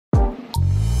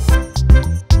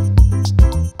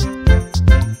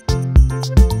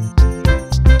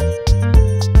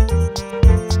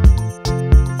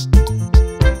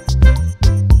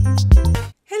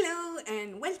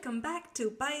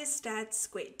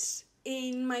squid.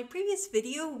 In my previous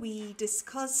video, we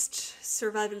discussed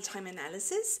survival time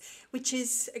analysis, which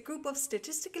is a group of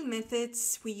statistical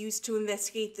methods we use to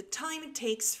investigate the time it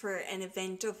takes for an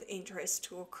event of interest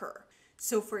to occur.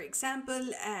 So for example,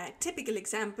 a typical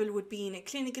example would be in a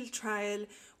clinical trial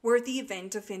where the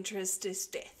event of interest is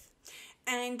death.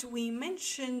 And we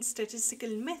mentioned statistical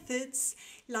methods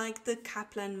like the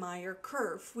Kaplan-Meier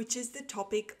curve, which is the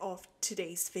topic of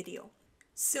today's video.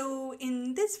 So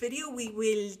in this video, we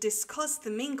will discuss the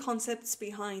main concepts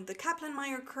behind the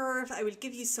Kaplan-Meier curve. I will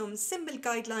give you some simple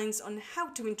guidelines on how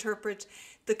to interpret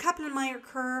the Kaplan-Meier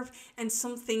curve and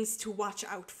some things to watch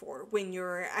out for when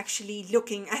you're actually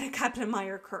looking at a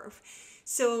Kaplan-Meier curve.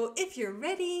 So if you're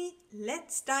ready,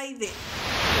 let's dive in.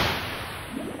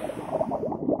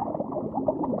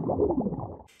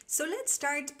 So let's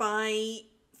start by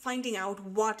finding out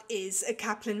what is a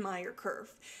Kaplan-Meier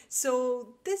curve.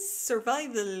 So this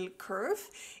survival curve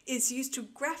is used to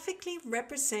graphically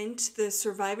represent the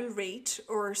survival rate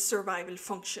or survival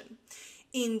function.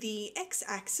 In the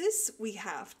x-axis we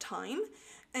have time,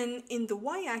 and in the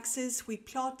y-axis we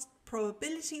plot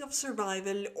probability of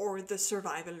survival or the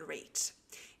survival rate.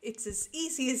 It's as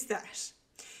easy as that.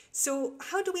 So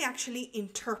how do we actually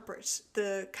interpret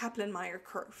the Kaplan-Meier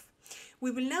curve? We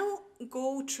will now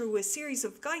go through a series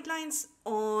of guidelines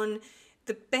on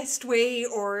the best way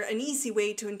or an easy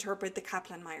way to interpret the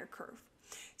Kaplan-Meier curve.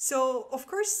 So, of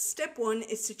course, step one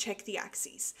is to check the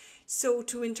axes. So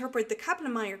to interpret the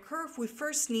Kaplan-Meier curve, we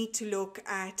first need to look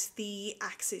at the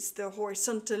axis. The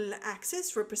horizontal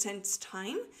axis represents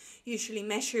time, usually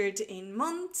measured in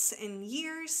months and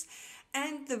years.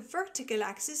 And the vertical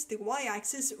axis, the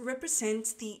y-axis,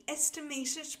 represents the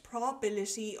estimated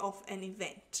probability of an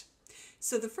event.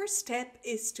 So the first step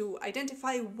is to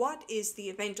identify what is the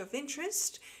event of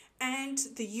interest and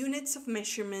the units of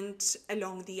measurement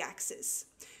along the axis.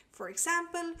 For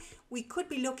example, we could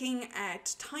be looking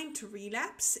at time to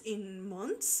relapse in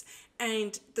months,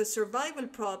 and the survival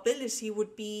probability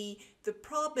would be the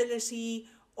probability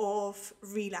of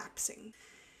relapsing.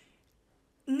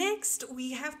 Next,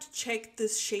 we have to check the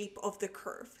shape of the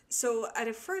curve. So at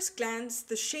a first glance,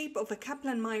 the shape of a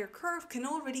Kaplan-Meier curve can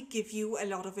already give you a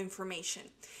lot of information.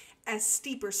 A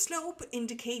steeper slope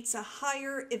indicates a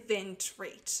higher event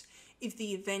rate. If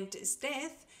the event is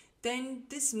death, then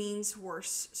this means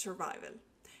worse survival.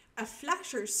 A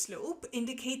flatter slope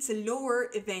indicates a lower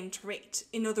event rate.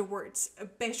 In other words, a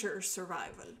better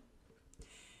survival.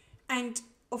 And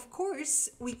of course,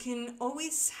 we can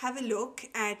always have a look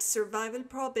at survival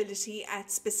probability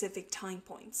at specific time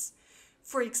points.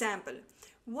 For example,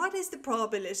 what is the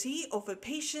probability of a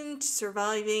patient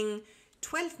surviving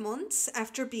 12 months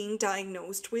after being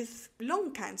diagnosed with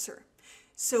lung cancer?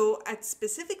 So at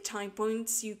specific time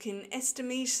points, you can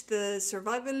estimate the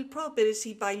survival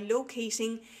probability by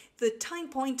locating the time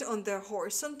point on the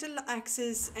horizontal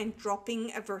axis and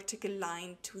dropping a vertical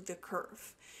line to the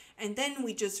curve. And then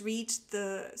we just read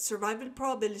the survival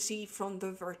probability from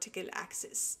the vertical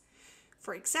axis.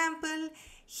 For example,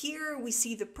 here we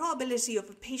see the probability of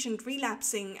a patient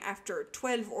relapsing after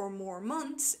 12 or more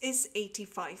months is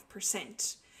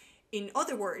 85%. In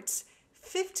other words,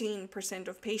 15%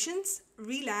 of patients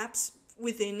relapse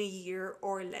within a year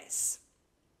or less.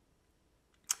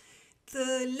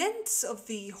 The lengths of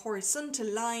the horizontal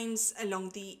lines along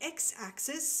the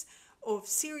x-axis of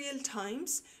serial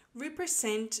times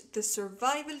represent the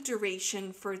survival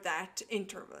duration for that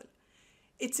interval.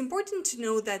 It's important to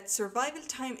know that survival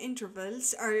time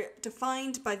intervals are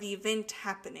defined by the event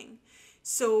happening.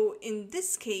 So in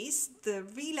this case, the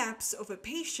relapse of a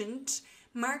patient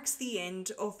marks the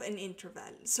end of an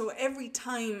interval. So every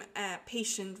time a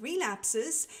patient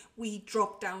relapses, we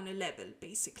drop down a level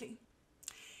basically.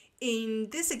 In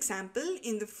this example,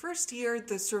 in the first year,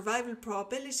 the survival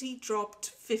probability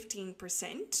dropped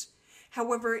 15%.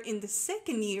 However, in the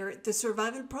second year, the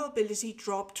survival probability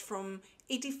dropped from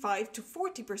 85 to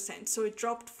 40%, so it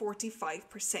dropped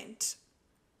 45%.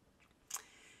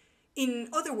 In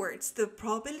other words, the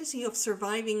probability of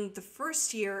surviving the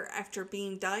first year after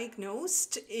being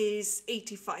diagnosed is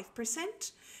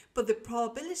 85%, but the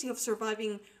probability of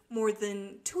surviving more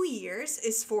than 2 years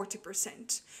is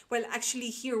 40%. Well, actually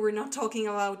here we're not talking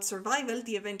about survival.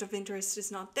 The event of interest is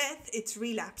not death, it's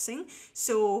relapsing.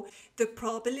 So the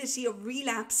probability of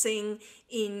relapsing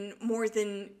in more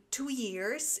than 2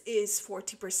 years is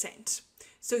 40%.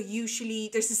 So usually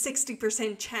there's a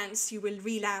 60% chance you will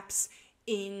relapse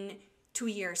in 2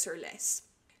 years or less.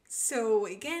 So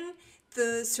again,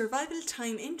 the survival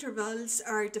time intervals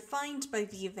are defined by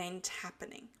the event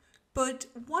happening. But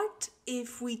what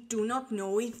if we do not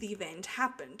know if the event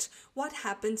happened? What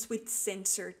happens with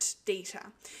censored data?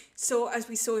 So as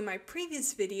we saw in my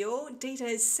previous video, data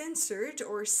is censored,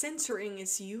 or censoring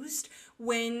is used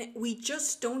when we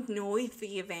just don't know if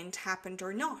the event happened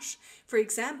or not. For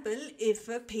example, if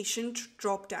a patient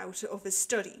dropped out of a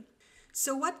study.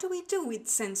 So what do we do with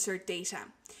censored data?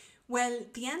 Well,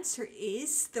 the answer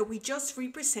is that we just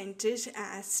represent it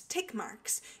as tick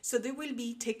marks. So there will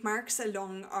be tick marks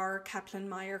along our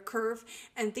Kaplan-Meier curve,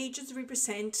 and they just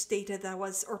represent data that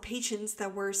was, or patients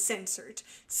that were censored.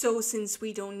 So since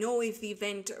we don't know if the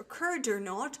event occurred or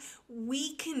not,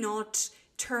 we cannot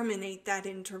terminate that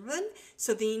interval.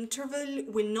 So the interval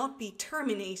will not be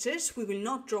terminated. We will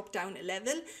not drop down a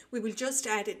level. We will just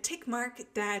add a tick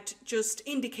mark that just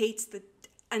indicates that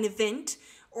an event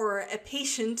or a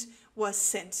patient was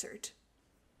censored.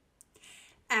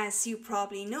 As you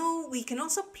probably know, we can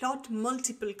also plot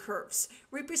multiple curves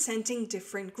representing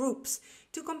different groups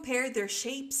to compare their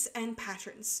shapes and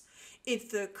patterns. If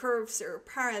the curves are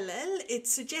parallel, it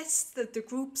suggests that the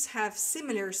groups have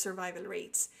similar survival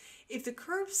rates. If the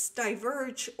curves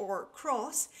diverge or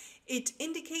cross, it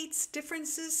indicates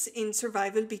differences in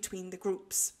survival between the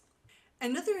groups.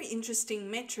 Another interesting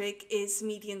metric is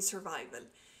median survival.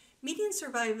 Median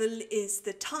survival is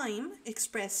the time,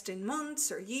 expressed in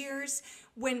months or years,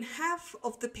 when half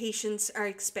of the patients are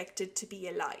expected to be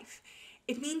alive.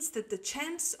 It means that the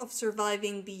chance of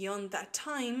surviving beyond that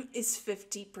time is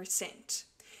 50%.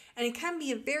 And it can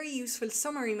be a very useful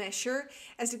summary measure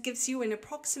as it gives you an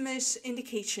approximate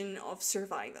indication of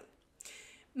survival.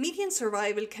 Median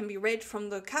survival can be read from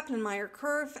the Kaplan-Meier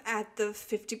curve at the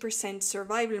 50%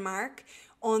 survival mark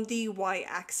on the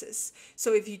y-axis.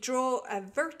 So if you draw a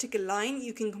vertical line,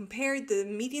 you can compare the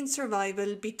median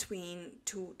survival between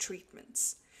two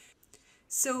treatments.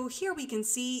 So here we can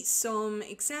see some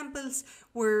examples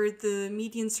where the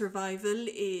median survival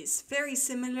is very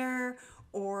similar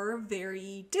or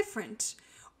very different.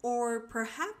 Or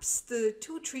perhaps the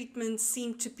two treatments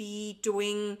seem to be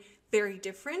doing very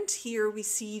different. Here we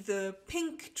see the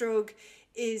pink drug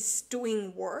is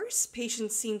doing worse.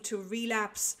 Patients seem to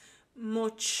relapse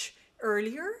much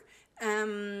earlier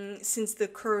since the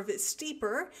curve is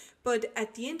steeper, but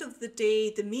at the end of the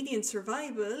day, the median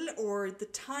survival, or the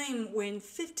time when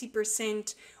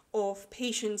 50% of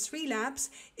patients relapse,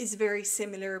 is very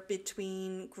similar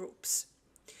between groups.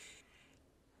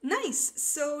 Nice!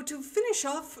 So to finish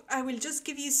off, I will just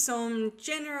give you some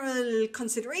general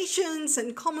considerations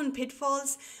and common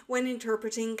pitfalls when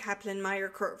interpreting Kaplan-Meier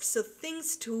curves. So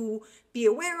things to be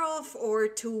aware of or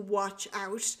to watch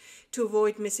out to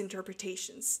avoid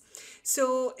misinterpretations.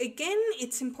 So again,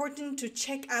 it's important to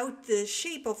check out the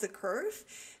shape of the curve.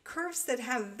 Curves that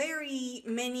have very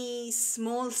many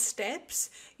small steps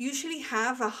usually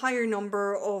have a higher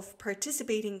number of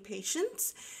participating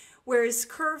patients, whereas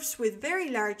curves with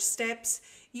very large steps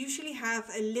usually have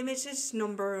a limited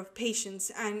number of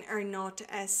patients and are not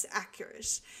as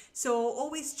accurate. So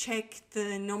always check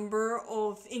the number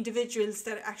of individuals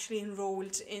that actually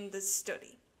enrolled in the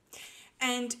study.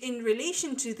 And in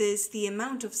relation to this, the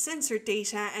amount of censored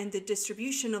data and the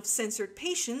distribution of censored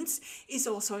patients is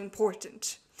also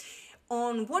important.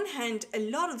 On one hand,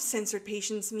 a lot of censored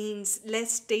patients means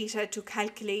less data to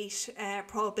calculate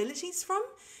probabilities from,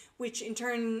 which in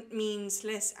turn means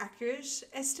less accurate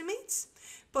estimates.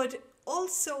 But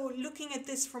also, looking at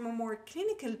this from a more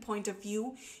clinical point of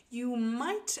view, you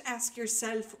might ask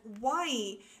yourself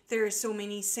why there are so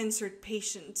many censored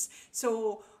patients.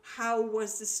 So how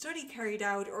was the study carried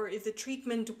out, or if the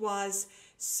treatment was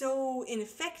so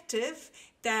ineffective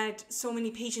that so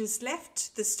many patients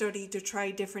left the study to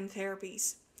try different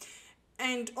therapies.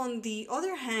 And on the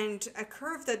other hand, a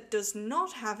curve that does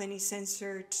not have any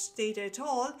censored data at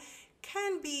all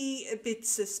can be a bit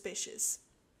suspicious.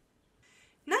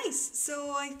 Nice,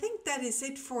 so I think that is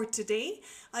it for today.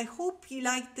 I hope you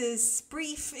liked this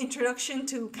brief introduction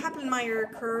to Kaplan-Meier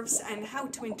curves and how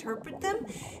to interpret them.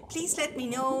 Please let me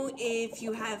know if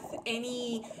you have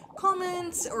any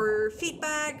comments or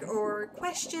feedback or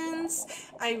questions.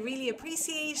 I really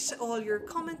appreciate all your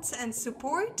comments and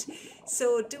support,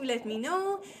 so do let me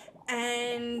know.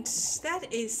 And that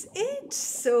is it,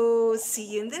 so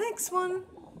see you in the next one.